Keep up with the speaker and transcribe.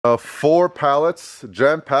4 pallets,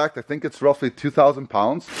 jam-packed. I think it's roughly 2,000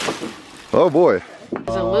 pounds. Oh boy.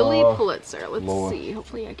 It's a Lily Pulitzer. Let's see.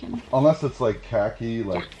 Hopefully I can. Unless it's like khaki,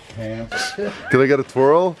 like pants. Can I get a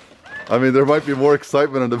twirl? I mean, there might be more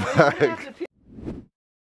excitement in the bag.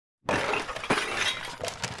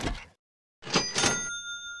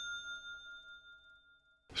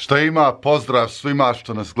 Šta ima, pozdrav svima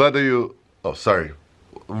što nas gledaju. Oh, sorry,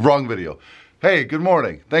 wrong video. Hey, good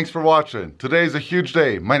morning. Thanks for watching. Today's a huge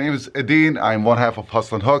day. My name is Edin. I'm one half of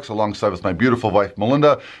Hustlin' Hooks alongside with my beautiful wife,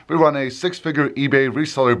 Melinda. We run a 6-figure eBay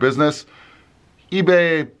reseller business.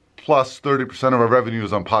 eBay plus 30% of our revenue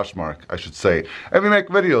is on Poshmark, I should say. And we make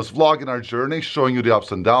videos vlogging our journey, showing you the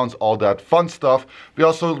ups and downs, all that fun stuff. We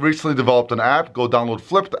also recently developed an app. Go download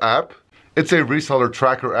Flip the app. It's a reseller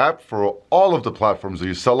tracker app for all of the platforms that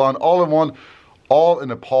you sell on, all in one, all in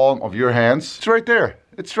the palm of your hands. It's right there.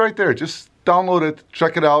 It's right there. Just download it,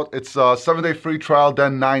 check it out. It's a 7-day free trial,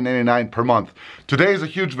 then $9.99 per month. Today is a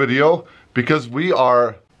huge video because we're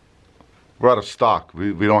out of stock.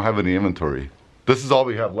 We don't have any inventory. This is all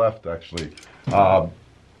we have left, actually.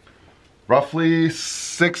 Roughly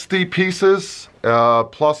 60 pieces,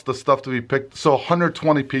 plus the stuff to be picked. So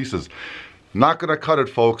 120 pieces. Not gonna cut it,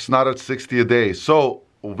 folks, not at 60 a day. So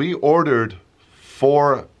we ordered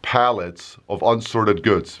 4 pallets of unsorted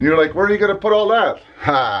goods. You're like, where are you gonna put all that?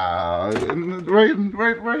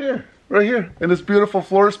 Right here, in this beautiful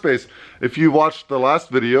floor space. If you watched the last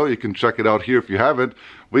video, you can check it out here if you haven't.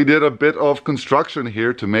 We did a bit of construction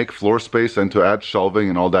here to make floor space and to add shelving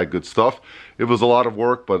and all that good stuff. It was a lot of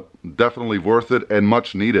work, but definitely worth it and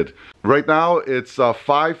much needed. Right now, it's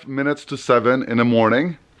 5 minutes to 7 in the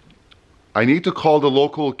morning. I need to call the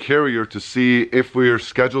local carrier to see if we're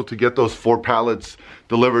scheduled to get those 4 pallets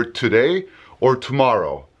delivered today or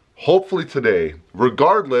tomorrow. Hopefully today.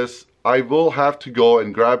 Regardless, I will have to go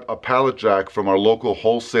and grab a pallet jack from our local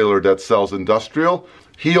wholesaler that sells industrial.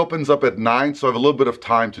 He opens up at 9, so I have a little bit of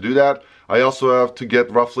time to do that. I also have to get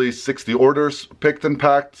roughly 60 orders picked and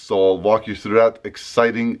packed, so I'll walk you through that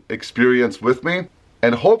exciting experience with me.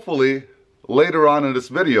 And hopefully, later on in this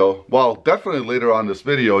video, well, definitely later on in this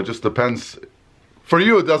video, it just depends. For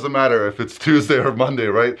you, it doesn't matter if it's Tuesday or Monday,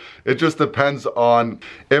 right? It just depends on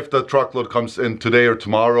if the truckload comes in today or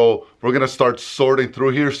tomorrow. We're gonna start sorting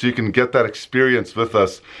through here so you can get that experience with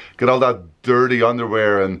us. Get all that dirty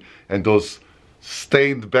underwear and those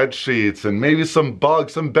stained bed sheets and maybe some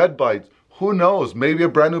bugs, some bed bites. Who knows? Maybe a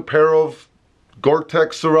brand new pair of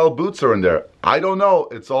Gore-Tex Sorel boots are in there. I don't know.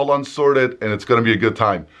 It's all unsorted and it's gonna be a good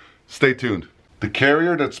time. Stay tuned. The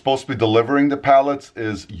carrier that's supposed to be delivering the pallets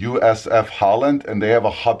is USF Holland, and they have a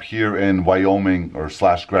hub here in Wyoming or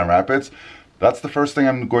 / Grand Rapids. That's the first thing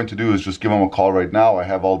I'm going to do is just give them a call right now. I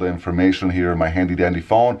have all the information here in my handy dandy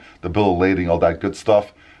phone, the bill of lading, all that good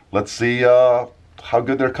stuff. Let's see how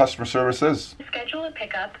good their customer service is. Schedule a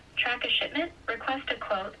pickup, track a shipment, request a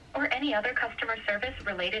quote, or any other customer service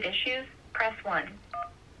related issues, press 1.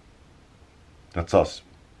 That's us.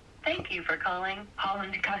 Thank you for calling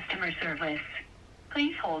Holland Customer Service.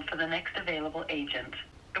 Please hold for the next available agent.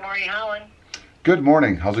 Good morning, Holland. Good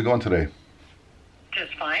morning. How's it going today?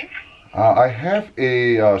 Just fine. I have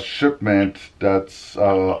a shipment that's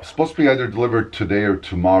supposed to be either delivered today or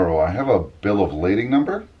tomorrow. I have a bill of lading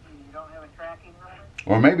number. You don't have a tracking number?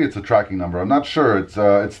 Or maybe it's a tracking number. I'm not sure. It's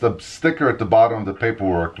the sticker at the bottom of the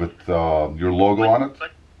paperwork with your logo on it.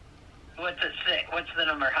 What's the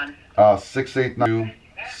number, hon?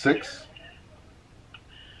 6896.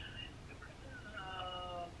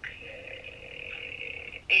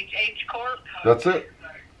 HH Corp? That's it.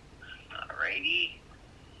 Alrighty.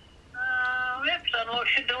 Yep, Sunload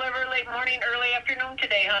should deliver late morning, early afternoon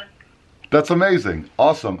today, hon. That's amazing.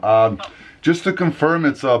 Awesome. Just to confirm,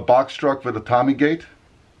 it's a box truck with a Tommy gate?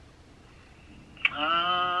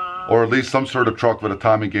 Or at least some sort of truck with a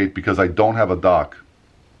Tommy gate because I don't have a dock.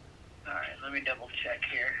 Alright, let me double check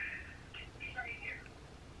here.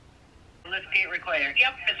 Lift gate required.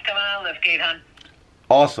 Yep, it's coming out of lift gate, hon.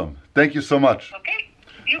 Awesome. Thank you so much. Okay,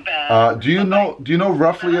 you bet. Do you know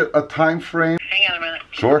roughly a time frame? Hang on a minute.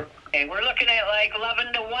 Sure. Okay, we're looking at like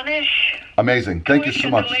 11 to 1-ish. Amazing. Thank you so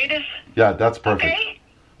much. The latest. Yeah, that's perfect. Okay.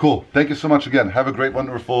 Cool. Thank you so much again. Have a great,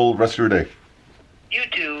 wonderful rest of your day. You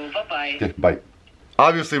too. Bye-bye. Okay, bye.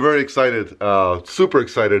 Obviously very excited, super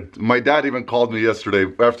excited. My dad even called me yesterday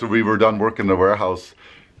after we were done working in the warehouse.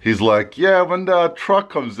 He's like, yeah, when the truck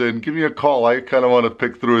comes in, give me a call. I kind of want to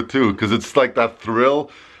pick through it too, because it's like that thrill.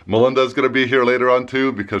 Melinda's going to be here later on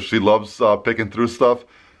too, because she loves picking through stuff.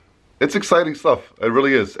 It's exciting stuff. It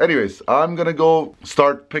really is. Anyways, I'm going to go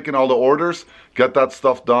start picking all the orders, get that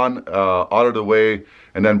stuff done, out of the way,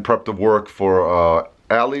 and then prep the work for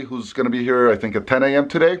Allie, who's going to be here, I think, at 10 a.m.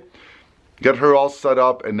 today. Get her all set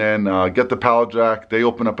up, and then get the pallet jack. They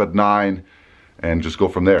open up at 9, and just go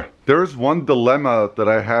from there. There's one dilemma that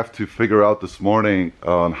I have to figure out this morning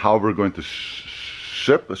on how we're going to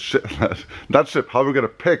how we're going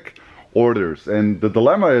to pick orders. And the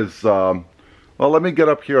dilemma is, well, let me get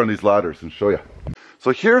up here on these ladders and show you. So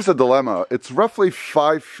here's the dilemma. It's roughly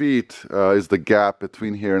 5 feet is the gap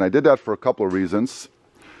between here, and I did that for a couple of reasons.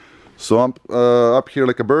 So I'm up here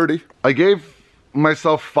like a birdie. I gave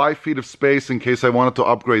myself 5 feet of space in case I wanted to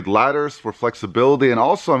upgrade ladders for flexibility, and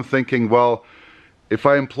also I'm thinking, well, if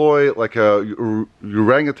I employ like a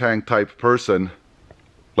orangutan type person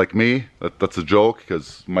like me, that's a joke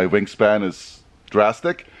because my wingspan is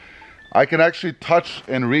drastic, I can actually touch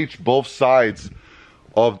and reach both sides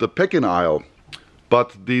of the picking aisle.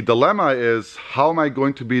 But the dilemma is, how am I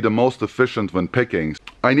going to be the most efficient when picking?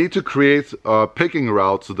 I need to create a picking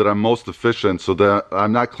route so that I'm most efficient, so that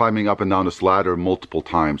I'm not climbing up and down this ladder multiple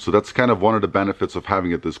times. So that's kind of one of the benefits of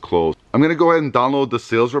having it this close. I'm gonna go ahead and download the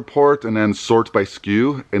sales report and then sort by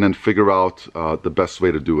SKU and then figure out the best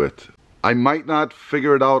way to do it. I might not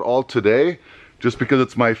figure it out all today, just because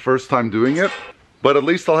it's my first time doing it, but at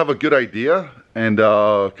least I'll have a good idea and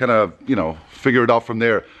kind of, you know, figure it out from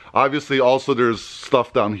there. Obviously, also there's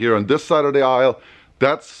stuff down here on this side of the aisle.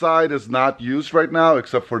 That side is not used right now,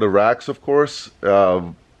 except for the racks, of course.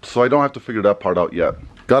 So I don't have to figure that part out yet.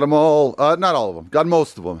 Got them all, not all of them, got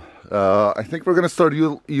most of them. I think we're gonna start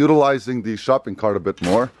utilizing the shopping cart a bit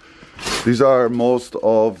more. These are most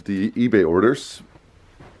of the eBay orders.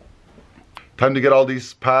 Time to get all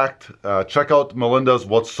these packed. Check out Melinda's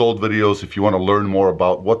What's Sold videos if you want to learn more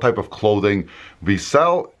about what type of clothing we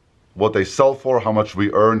sell, what they sell for, how much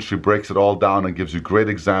we earn. She breaks it all down and gives you great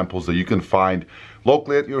examples that you can find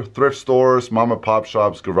locally at your thrift stores, mom and pop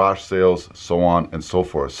shops, garage sales, so on and so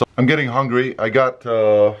forth. So I'm getting hungry. I got,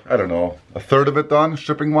 I don't know, a third of it done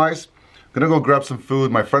shipping wise. Gonna go grab some food.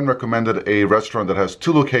 My friend recommended a restaurant that has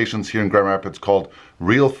 2 locations here in Grand Rapids called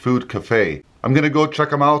Real Food Cafe. I'm gonna go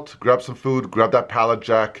check them out, grab some food, grab that pallet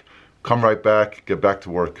jack, come right back, get back to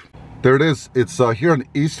work. There it is. It's here on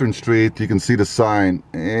Eastern Street. You can see the sign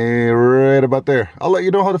right about there. I'll let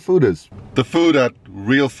you know how the food is. The food at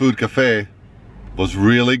Real Food Cafe was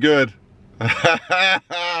really good.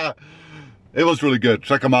 It was really good.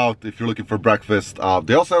 Check them out if you're looking for breakfast.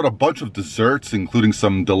 They also had a bunch of desserts, including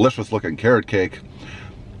some delicious looking carrot cake.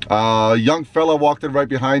 A young fella walked in right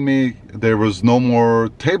behind me. There was no more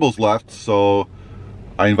tables left, so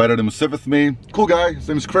I invited him to sit with me. Cool guy. His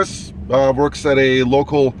name is Chris. Works at a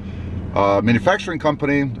local manufacturing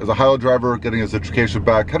company as a hire driver, getting his education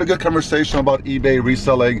back. Had a good conversation about eBay,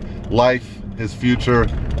 reselling, life, his future.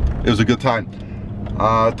 It was a good time.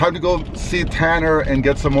 Time to go see Tanner and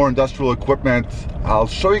get some more industrial equipment. I'll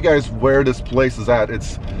show you guys where this place is at.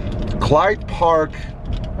 It's Clyde Park.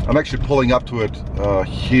 I'm actually pulling up to it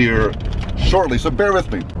here shortly, so bear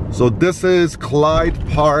with me. So this is Clyde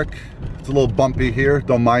Park. It's a little bumpy here.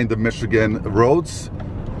 Don't mind the Michigan roads.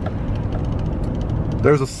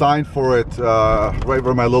 There's a sign for it right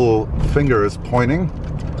where my little finger is pointing.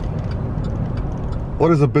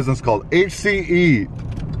 What is the business called? HCE.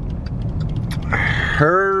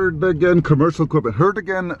 Herdigan Commercial Equipment.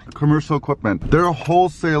 Herdigan Commercial Equipment. They're a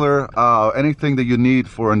wholesaler, anything that you need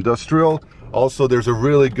for industrial. Also, there's a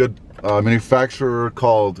really good manufacturer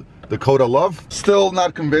called Dakota Love. Still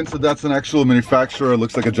not convinced that that's an actual manufacturer. It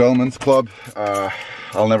looks like a gentleman's club.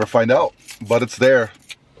 I'll never find out, but it's there.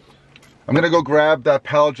 I'm gonna go grab that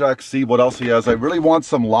pallet jack, see what else he has. I really want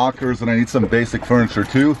some lockers and I need some basic furniture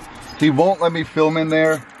too. He won't let me film in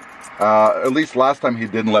there. At least last time he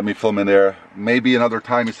didn't let me film in there. Maybe another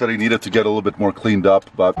time he said he needed to get a little bit more cleaned up,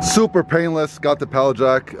 but super painless. Got the pallet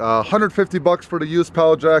jack. 150 bucks for the used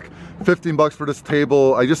pallet jack, 15 bucks for this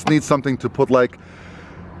table. I just need something to put like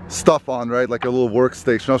stuff on, right? Like a little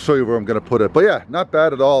workstation. I'll show you where I'm gonna put it. But yeah, not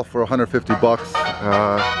bad at all for 150 bucks.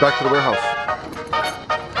 Back to the warehouse.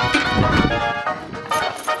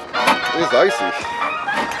 It is icy.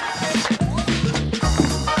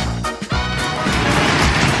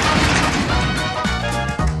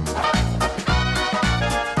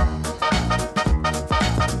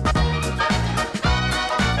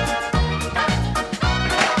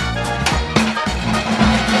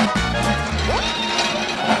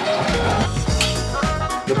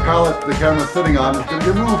 The pallet the camera's sitting on is gonna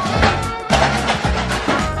get moved.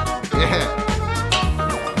 Yeah.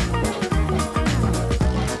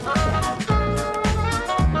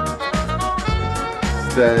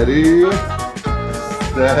 Steady.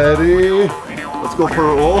 Steady. Let's go for,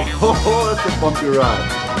 oh, that's a bumpy ride.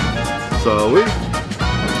 So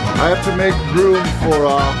I have to make room for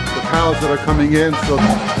the pallets that are coming in. So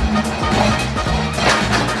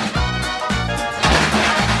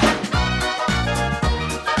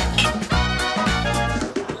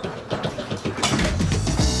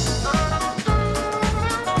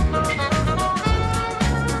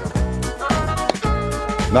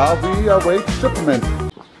now we await shipment.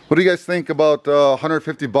 What do you guys think about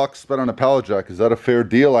 150 bucks spent on a pallet jack? Is that a fair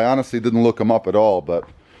deal? I honestly didn't look them up at all, but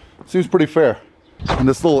it seems pretty fair. And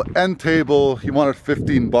this little end table, he wanted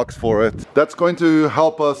 15 bucks for it. That's going to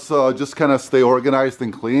help us just kind of stay organized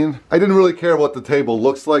and clean. I didn't really care what the table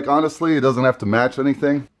looks like, honestly. It doesn't have to match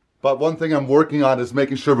anything. But one thing I'm working on is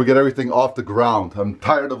making sure we get everything off the ground. I'm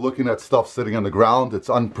tired of looking at stuff sitting on the ground. It's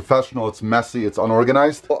unprofessional, it's messy, it's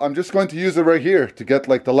unorganized. Well, I'm just going to use it right here to get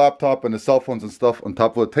like the laptop and the cell phones and stuff on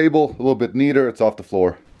top of the table. A little bit neater, it's off the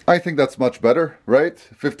floor. I think that's much better, right?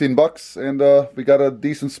 15 bucks and we got a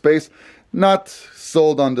decent space. Not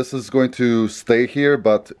sold on this is going to stay here,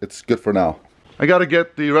 but it's good for now. I gotta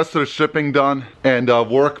get the rest of the shipping done and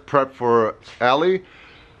work prep for Allie.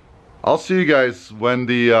 I'll see you guys when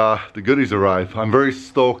the goodies arrive. I'm very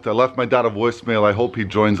stoked. I left my dad a voicemail. I hope he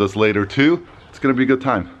joins us later too. It's gonna be a good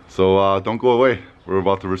time. So don't go away. We're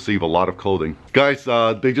about to receive a lot of clothing. Guys,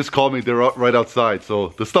 they just called me. They're right outside.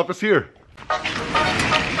 So the stuff is here.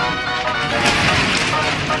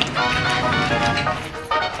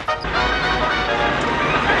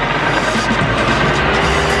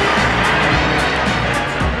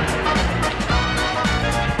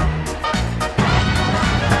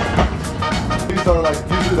 These are like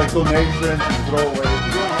usually like donations and throwaways.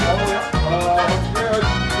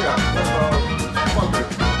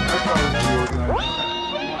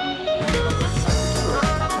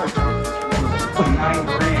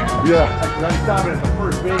 Yeah. I'm stopping at the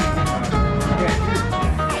first base.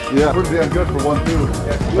 Yeah, pretty damn good for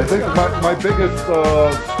 1-2. I think my biggest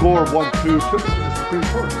score 1-2 should be the Supreme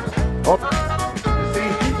Court. Oh. The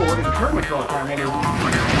same people in tournaments all the time anyway.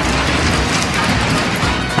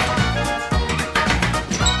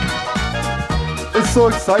 It's so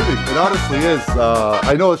exciting. It honestly is.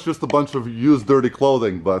 I know it's just a bunch of used dirty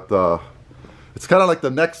clothing, but it's kind of like the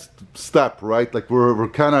next step, right? Like we're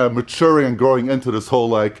kind of maturing and growing into this whole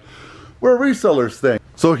like we're resellers thing.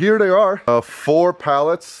 So here they are, 4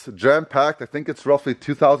 pallets, jam-packed. I think it's roughly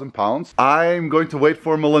 2,000 pounds. I'm going to wait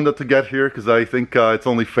for Melinda to get here because I think it's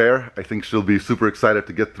only fair. I think she'll be super excited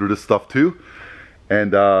to get through this stuff too.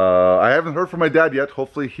 And I haven't heard from my dad yet.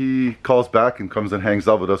 Hopefully he calls back and comes and hangs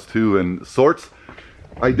out with us too and sorts.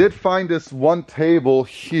 I did find this one table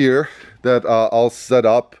here that I'll set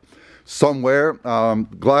up somewhere.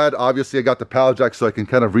 Glad obviously I got the pallet jack so I can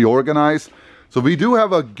kind of reorganize. So we do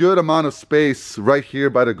have a good amount of space right here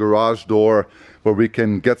by the garage door where we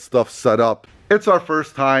can get stuff set up. It's our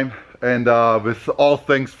first time, and with all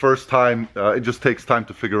things first time, it just takes time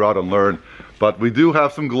to figure out and learn. But we do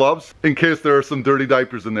have some gloves in case there are some dirty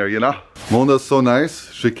diapers in there, you know? Mona's so nice.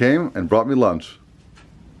 She came and brought me lunch.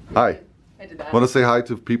 Hi. I did that. Want to say hi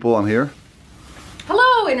to people on here?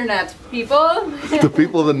 Hello, internet people. The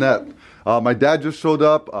people of the net. My dad just showed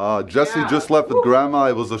up. Jesse just left with Grandma.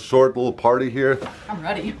 It was a short little party here. I'm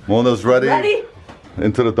ready. Mona's ready. Ready?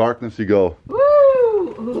 Into the darkness you go. Woo!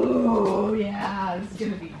 Ooh, yeah, this is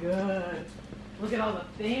gonna be good. Look at all the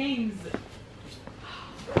things.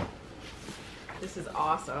 This is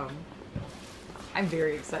awesome. I'm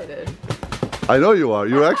very excited. I know you are.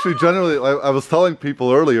 You're actually generally, I was telling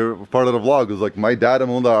people earlier, part of the vlog, was like, my dad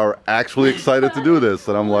and Mona are actually excited to do this.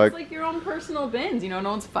 And I'm like... It's like your own personal bins, you know,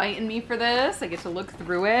 no one's fighting me for this. I get to look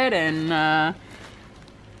through it and,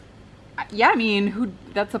 yeah, I mean,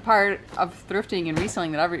 that's a part of thrifting and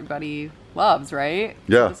reselling that everybody loves, right?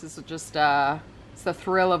 Yeah. So this is just, it's the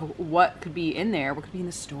thrill of what could be in there, what could be in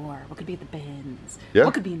the store, what could be at the bins,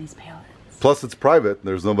 what could be in these pallets. Plus it's private.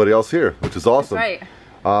 There's nobody else here, which is awesome. That's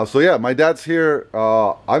right. So yeah, my dad's here.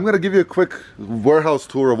 I'm gonna give you a quick warehouse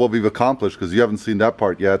tour of what we've accomplished because you haven't seen that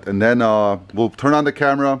part yet, and then we'll turn on the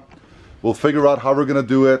camera. We'll figure out how we're gonna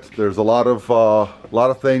do it. There's a lot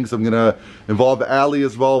of things. I'm gonna involve Allie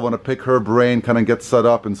as well. I want to pick her brain, kind of get set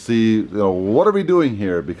up and see, you know, what are we doing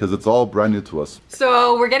here because it's all brand new to us.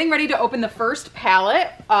 So we're getting ready to open the first pallet.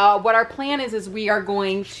 What our plan is we are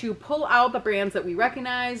going to pull out the brands that we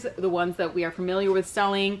recognize, the ones that we are familiar with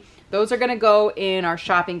selling. Those are gonna go in our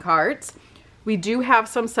shopping carts. We do have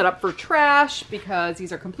some set up for trash because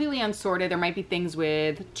these are completely unsorted. There might be things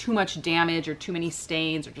with too much damage or too many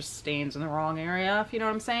stains or just stains in the wrong area, if you know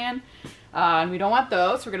what I'm saying. And we don't want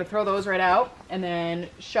those, so we're gonna throw those right out. And then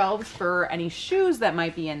shelves for any shoes that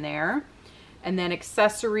might be in there. And then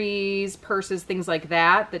accessories, purses, things like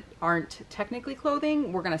that that aren't technically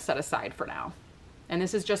clothing, we're gonna set aside for now. And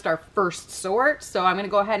this is just our first sort. So I'm gonna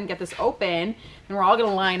go ahead and get this open and we're all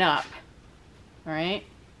gonna line up. All right?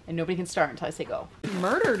 And nobody can start until I say go.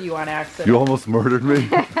 Murdered you on accident. You almost murdered me.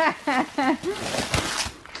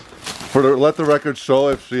 Let the record show,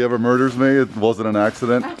 if she ever murders me, it wasn't an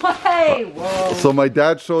accident. Hey, whoa. So my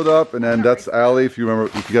dad showed up, and then that's Allie. If you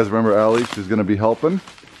guys remember Allie, she's gonna be helping.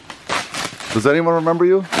 Does anyone remember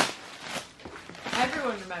you?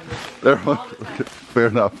 Everyone remembers me. Okay, fair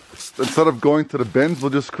enough. Instead of going to the bins, we'll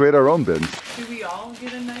just create our own bins. Do we all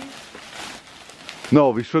get a knife? No,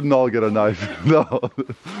 we shouldn't all get a knife. No.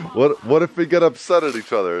 What if we get upset at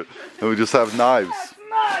each other and we just have knives? That's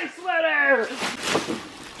my sweater!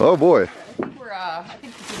 Oh boy. I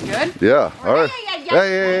think this is good. Yeah, all right.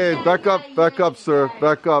 Hey, back up, sir.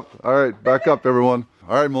 Back up. All right, back up, everyone.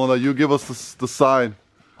 All right, Mona, you give us the sign.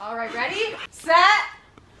 All right, ready, set,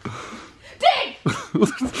 ding! I'm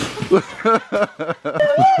gonna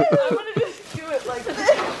just do it like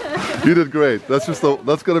this. You did great. That's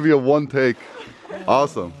gonna be a one take.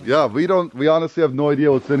 Awesome. Yeah, we honestly have no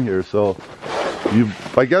idea what's in here, so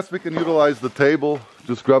I guess we can utilize the table.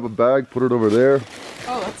 Just grab a bag, put it over there.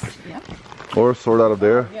 Oh, that's, yeah. Or sort out of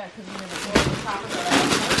there. Yeah, because we're going to pull the top of that.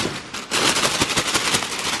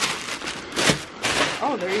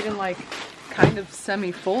 Oh, they're even like kind of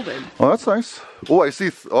semi-folded. Oh, that's nice. Oh, I see.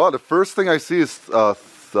 The first thing I see is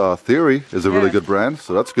Theory is a really good brand,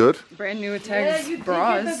 so that's good. Brand new tags,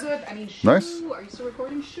 bras. Nice. Are you still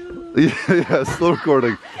recording? Shoe. Yeah, still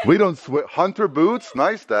recording. We don't switch. Hunter boots.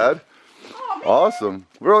 Nice, Dad. Oh, Awesome.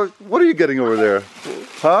 What are you getting over there?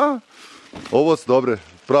 Huh? Ovo je dobre.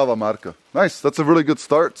 Prava marka. Nice. That's a really good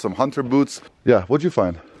start. Some Hunter boots. Yeah, what'd you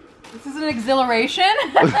find? This is an exhilaration.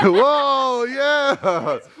 Whoa, yeah.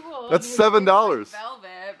 That's cool. That's $7.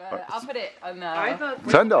 Velvet, but I'll put it on the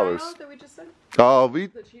 $10. that we just said.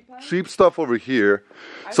 Cheap stuff over here.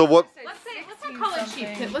 So what? Let's not call it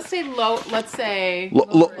cheap. Let's say low. Let's say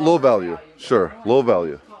Low value. Sure, low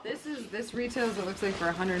value. This retails, it looks like, for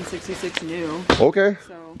 166 new. Okay,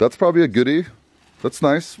 So that's probably a goodie. That's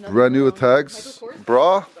nice. Brand new with tags.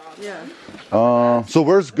 Bra. Yeah. So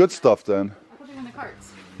where's good stuff then? I'll put it in the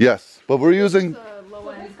carts. Yes, but we're using. Low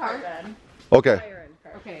end cart. Okay.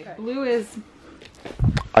 Okay. Blue is.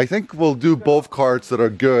 I think we'll do both carts that are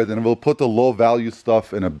good, and we'll put the low value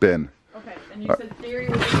stuff in a bin. Okay. And you said Theory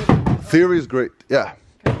was good. Theory is great. Yeah.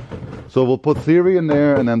 So we'll put Theory in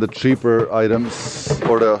there, and then the cheaper items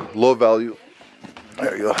or the low value.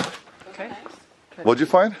 There you go. Okay. What'd you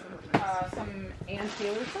find? Some Ann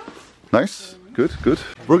Taylor socks. Nice. Good, good.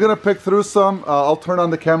 We're gonna pick through some. I'll turn on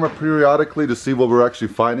the camera periodically to see what we're actually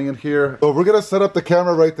finding in here. So we're gonna set up the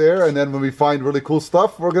camera right there, and then when we find really cool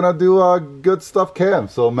stuff, we're gonna do a good stuff cam.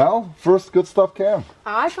 So Mel, first good stuff cam.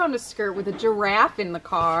 I found a skirt with a giraffe in the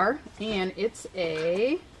car, and it's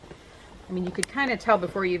a. I mean, you could kind of tell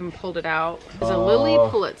before you even pulled it out. It's a Lily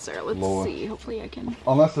Pulitzer. Let's see. Hopefully I can.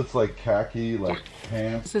 Unless it's like khaki, like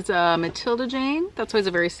pants. This is a Matilda Jane. That's always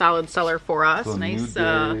a very solid seller for us. So Nice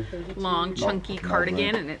long chunky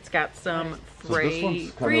cardigan, and it's got some fray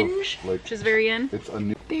fringe, like, which is very in. It's a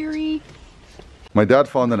new. Very. My dad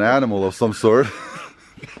found an animal of some sort.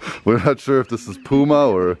 We're not sure if this is puma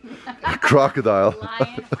or a crocodile.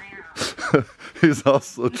 He's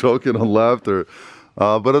also choking on laughter.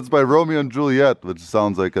 But it's by Romeo and Juliet, which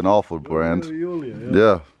sounds like an awful brand.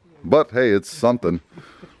 Yeah. But hey, it's something.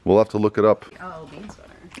 We'll have to look it up. Oh, bean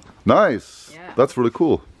sweater. Nice. Yeah. That's really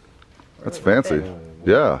cool. That's fancy.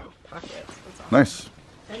 Yeah. Pockets. That's awesome. Nice.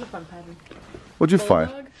 And a fun pattern. What'd you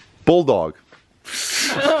find? Bulldog.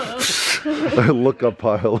 Look up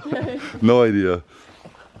pile. No idea.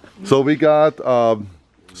 So we got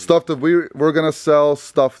stuff that we're gonna sell,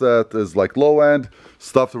 stuff that is like low end,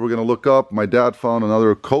 stuff that we're gonna look up. My dad found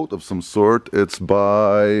another coat of some sort. It's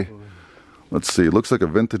by, let's see, it looks like a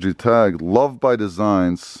vintagey tag. Love by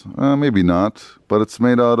Designs. Maybe not, but it's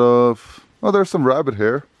made out of, oh, there's some rabbit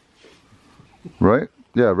hair. Right?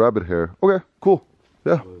 Yeah, rabbit hair. Okay, cool.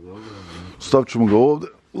 Yeah. Stuff to go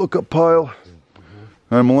look up pile.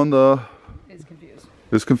 And Melinda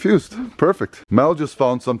is confused. Perfect. Mel just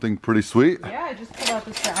found something pretty sweet. Yeah, I just pulled out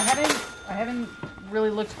this. I haven't really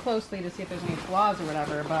looked closely to see if there's any flaws or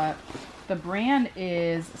whatever, but the brand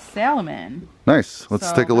is Salomon. Nice. Let's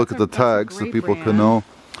So take a look at that's the tags so people can know.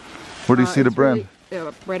 Where do you see the It's brand?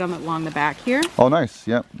 really, right along the back here. Oh, nice.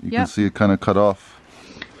 Yeah, you can see it kind of cut off.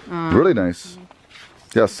 Really nice.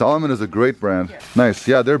 Yeah, Salomon is a great brand. Nice.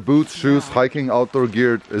 Yeah, their boots, shoes, hiking, outdoor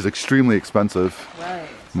gear is extremely expensive. Right.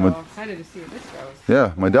 So I'm excited to see where this goes.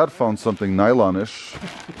 Yeah, my dad found something nylonish.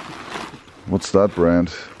 What's that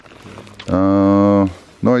brand?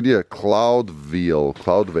 No idea. Cloud Veil.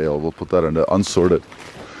 We'll put that in the Unsorted.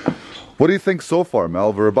 What do you think so far,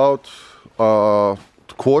 Mel? We're about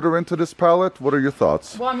quarter into this pallet. What are your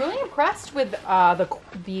thoughts? Well, I'm really impressed with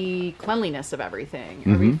the cleanliness of everything.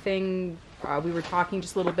 Everything, we were talking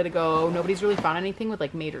just a little bit ago, nobody's really found anything with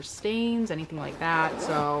like major stains, anything like that,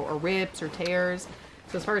 so, or rips or tears.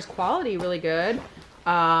 So as far as quality, really good.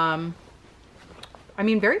 I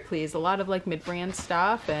mean, very pleased. A lot of like mid-brand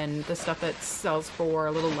stuff, and the stuff that sells for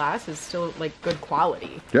a little less is still like good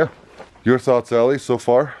quality. Yeah. Your thoughts, Allie, so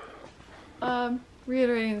far?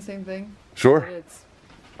 Reiterating the same thing. Sure. It's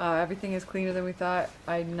everything is cleaner than we thought.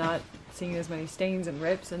 I'm not seeing as many stains and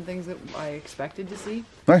rips and things that I expected to see.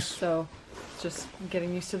 Nice. So just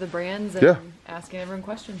getting used to the brands and asking everyone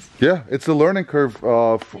questions. Yeah, it's a learning curve,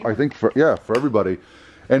 I think, for everybody.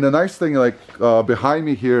 And the nice thing, like behind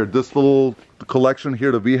me here, this little collection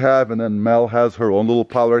here that we have, and then Mel has her own little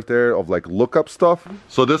pile right there of like lookup stuff.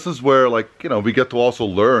 So this is where, like, you know, we get to also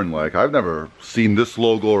learn, like, I've never seen this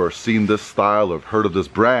logo or seen this style or heard of this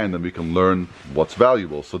brand, and we can learn what's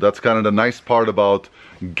valuable. So that's kind of the nice part about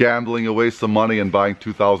gambling away some money and buying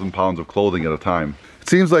 2,000 pounds of clothing at a time. It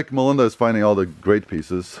seems like Melinda is finding all the great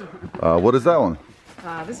pieces. What is that one?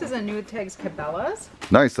 This is a New Tags Cabela's.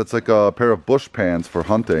 Nice, that's like a pair of bush pants for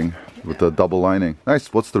hunting with the double lining.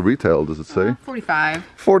 Nice, what's the retail, does it say? 45.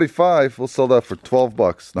 45, we'll sell that for 12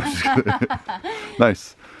 bucks.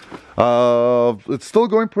 Nice. It's still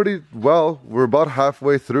going pretty well. We're about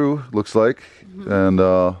halfway through, looks like. And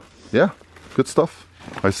yeah, good stuff.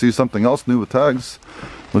 I see something else new with tags.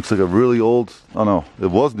 Looks like a really old, oh no, it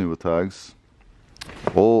was new with tags.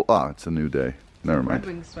 Oh, it's a new day. Never mind.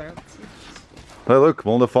 Red Wing sweater. Hey look,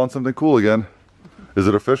 Melinda found something cool again. Is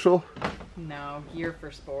it official? No, gear for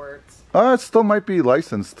sports. It still might be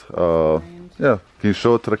licensed. Yeah, can you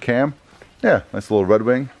show it to the cam? Yeah, nice little Red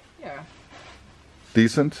Wing. Yeah.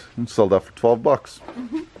 Decent. And sell that for 12 bucks.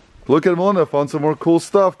 Look at Melinda, found some more cool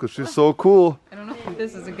stuff because she's so cool. I don't know if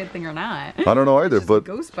this is a good thing or not. I don't know either, but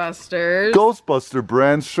Ghostbusters. Ghostbuster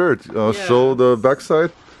brand shirt. Show the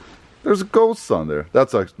backside. There's ghosts on there.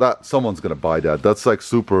 That's like that. Someone's gonna buy that. That's like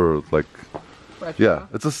super like. Retro. Yeah,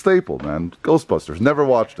 it's a staple, man. Ghostbusters. Never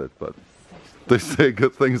watched it, but they say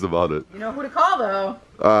good things about it. You know who to call though?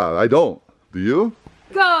 I don't. Do you?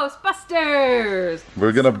 Ghostbusters!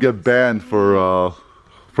 We're gonna get banned for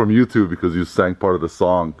from YouTube because you sang part of the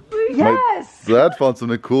song. Yes! My dad found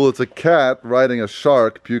something cool. It's a cat riding a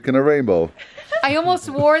shark puking a rainbow. I almost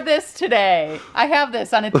wore this today. I have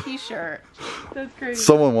this on a t-shirt. That's crazy.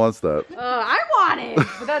 Someone wants that. I want it,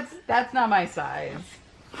 but that's not my size.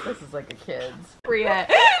 This is like a kid's. Bria.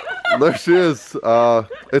 There she is.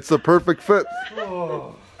 It's a perfect fit.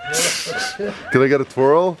 Can I get a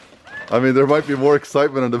twirl? I mean, there might be more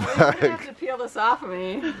excitement in the You have bag. to peel this off of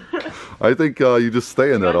me. I think you just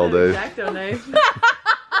stay in that all day. Exacto knife.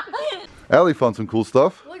 Allie found some cool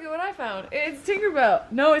stuff. Look at what I found. It's Tinkerbell.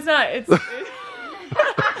 No, it's not. It's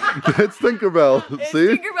It's Tinkerbell. it's See?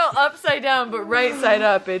 Tinkerbell upside down, but right side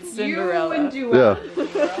up. It's Cinderella. You and do Yeah.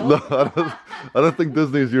 No, I don't think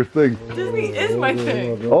Disney is your thing. Disney is my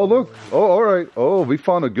thing. Oh look! Oh, all right. Oh, we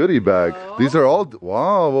found a goodie bag. These are all.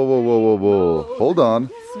 Wow! Whoa! Whoa! Whoa! Whoa! Whoa! Hold on.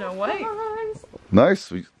 Snow White.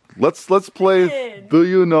 Nice. Let's play. Do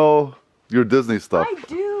you know your Disney stuff? I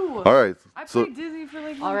do. All right. I So played Disney for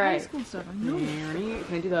like All high right. school stuff. I know. Ready?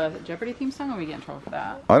 Can I do the Jeopardy theme song or we get in trouble for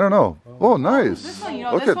that? I don't know. Oh, nice. This one, you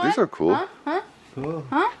know Okay, this one? these are cool. Huh?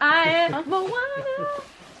 I am Moana.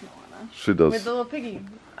 She With does. the little piggy.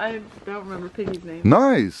 I don't remember Piggy's name.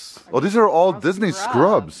 Nice. Oh, these are all Disney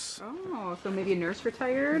scrubs. Oh, so maybe a nurse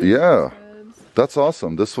retired? Yeah, that's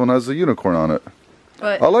awesome. This one has a unicorn on it.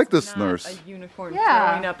 But I like it's this not nurse. A unicorn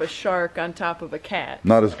Yeah. throwing up a shark on top of a cat.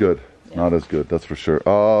 Not as good. Not as good. That's for sure.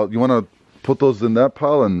 You want to put those in that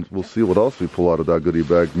pile, and we'll see what else we pull out of that goodie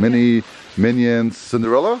bag. Minions,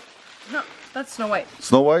 Cinderella, No, that's Snow White.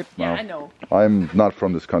 Snow White. Yeah, No. I know. I'm not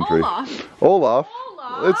from this country. Olaf. Olaf.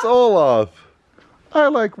 Olaf. It's Olaf. I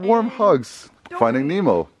like warm hugs. Finding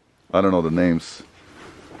Nemo. I don't know the names.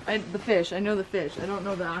 The fish. I know the fish. I don't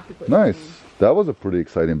know the octopus. Nice. That was a pretty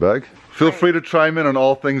exciting bag. Feel free to chime in on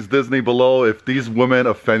all things Disney below. If these women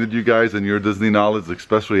offended you guys in your Disney knowledge,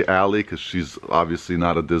 especially Allie, because she's obviously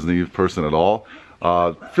not a Disney person at all,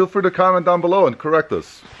 feel free to comment down below and correct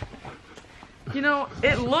us. You know,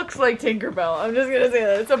 it looks like Tinkerbell. I'm just gonna say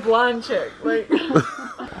that. It's a blonde chick. Like.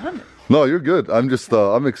 No, you're good. I'm just,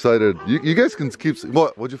 I'm excited. You guys can keep.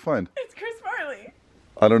 What'd you find? It's Chris Farley.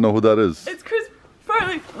 I don't know who that is. It's Chris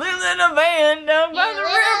Farley lives in a van down by the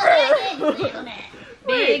river.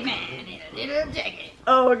 Big man in a little jacket.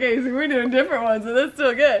 Oh, okay. So we're doing different ones, so that's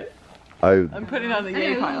still good. I'm I putting on the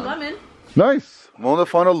yay pile. Lemon. Nice. Mona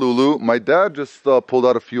found a Lulu. My dad just pulled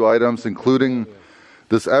out a few items, including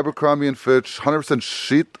This Abercrombie & Fitch 100%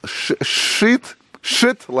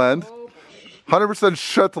 Shetland. 100%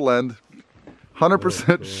 Shetland.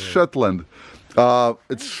 100% Shetland.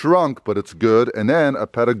 It's shrunk, but it's good. And then a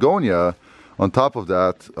Patagonia on top of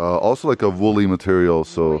that. Also like a woolly material.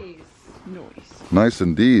 So nice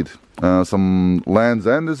indeed. Some Land's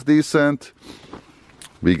End is decent.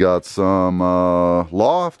 We got some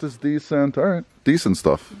Loft is decent. All right, decent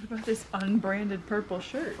stuff. What about this unbranded purple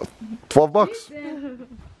shirt? $12.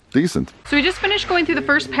 Decent. So we just finished going through the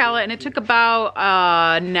first pallet, and it took about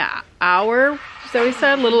an hour. Is that what we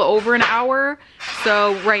said? A little over an hour.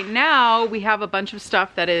 So right now we have a bunch of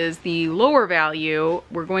stuff that is the lower value.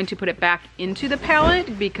 We're going to put it back into the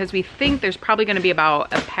pallet because we think there's probably going to be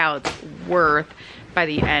about a pallet's worth by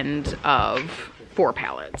the end of 4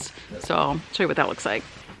 pallets. So I'll show you what that looks like.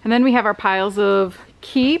 And then we have our piles of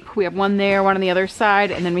keep. We have one there, one on the other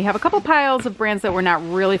side, and then we have a couple piles of brands that we're not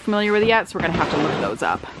really familiar with yet, so we're gonna have to look those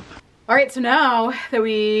up. All right, so now that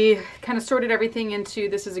we kind of sorted everything into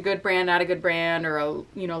this is a good brand, not a good brand, or a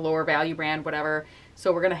lower value brand, whatever.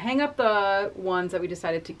 So we're gonna hang up the ones that we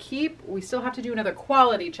decided to keep. We still have to do another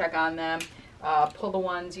quality check on them, pull the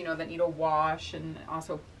ones that need a wash, and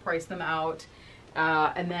also price them out.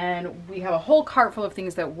 And then we have a whole cart full of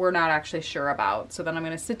things that we're not actually sure about. So then I'm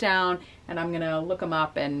going to sit down and I'm going to look them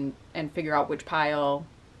up and figure out which pile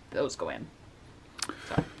those go in.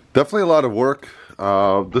 So. Definitely a lot of work.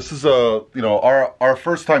 This is our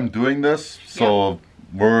first time doing this, so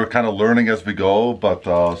we're kind of learning as we go. But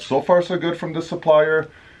so far so good from the supplier.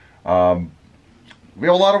 We have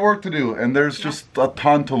a lot of work to do, and there's just a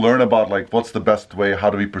ton to learn about, like what's the best way, how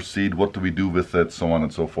do we proceed, what do we do with it, so on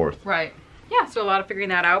and so forth. Right. Yeah, so a lot of figuring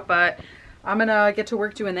that out, but I'm gonna get to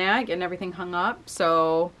work doing that, getting everything hung up.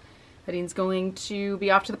 So Adine's going to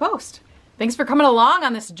be off to the post. Thanks for coming along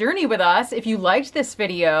on this journey with us. If you liked this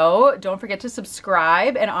video, don't forget to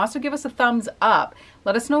subscribe and also give us a thumbs up.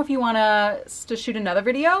 Let us know if you want us to shoot another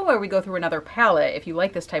video where we go through another palette. If you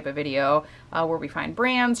like this type of video where we find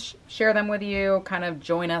brands, share them with you, kind of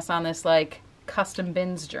join us on this like custom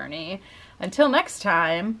bins journey. Until next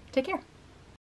time, take care.